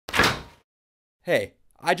Hey,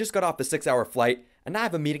 I just got off the 6-hour flight, and I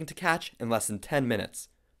have a meeting to catch in less than 10 minutes.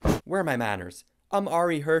 Where are my manners? I'm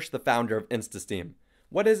Ari Hirsch, the founder of InstaSteam.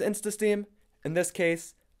 What is InstaSteam? In this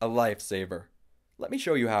case, a lifesaver. Let me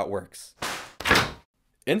show you how it works.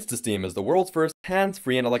 InstaSteam is the world's first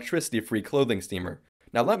hands-free and electricity-free clothing steamer.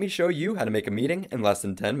 Now let me show you how to make a meeting in less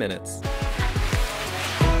than 10 minutes.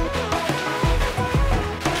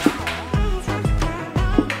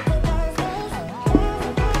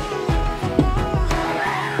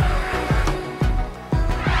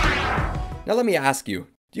 Now let me ask you,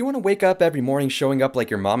 do you want to wake up every morning showing up like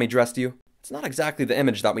your mommy dressed you? It's not exactly the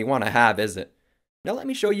image that we want to have, is it? Now let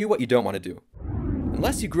me show you what you don't want to do.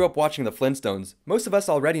 Unless you grew up watching the Flintstones, most of us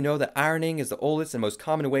already know that ironing is the oldest and most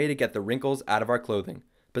common way to get the wrinkles out of our clothing.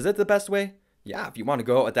 But is it the best way? Yeah, if you want to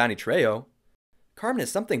go out with Danny Trejo. Carmen,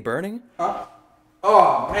 is something burning?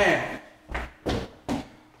 Oh man!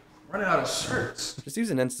 Running out of shirts. Just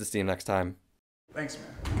use an InstaSteam next time. Thanks,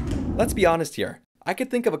 man. Let's be honest here. I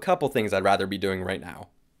could think of a couple things I'd rather be doing right now.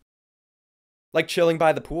 Like chilling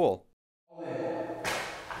by the pool.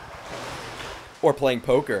 Or playing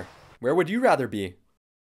poker. Where would you rather be?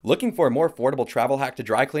 Looking for a more affordable travel hack to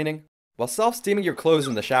dry cleaning? Well, self-steaming your clothes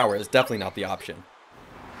in the shower is definitely not the option.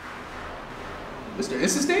 Mr.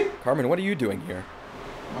 InstaSteam? Carmen, what are you doing here?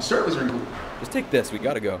 My shirt was wrinkled. Just take this, we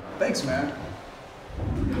gotta go. Thanks, man.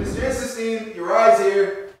 Mr. InstaSteam, your eyes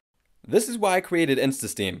here. This is why I created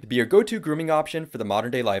InstaSteam, to be your go-to grooming option for the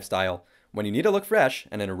modern-day lifestyle. When you need to look fresh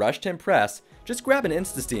and in a rush to impress, just grab an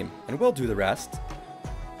InstaSteam and we'll do the rest.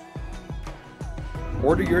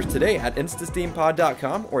 Order yours today at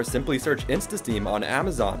InstaSteamPod.com or simply search InstaSteam on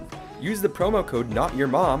Amazon. Use the promo code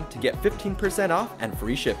NOTYOURMOM to get 15% off and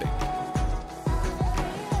free shipping.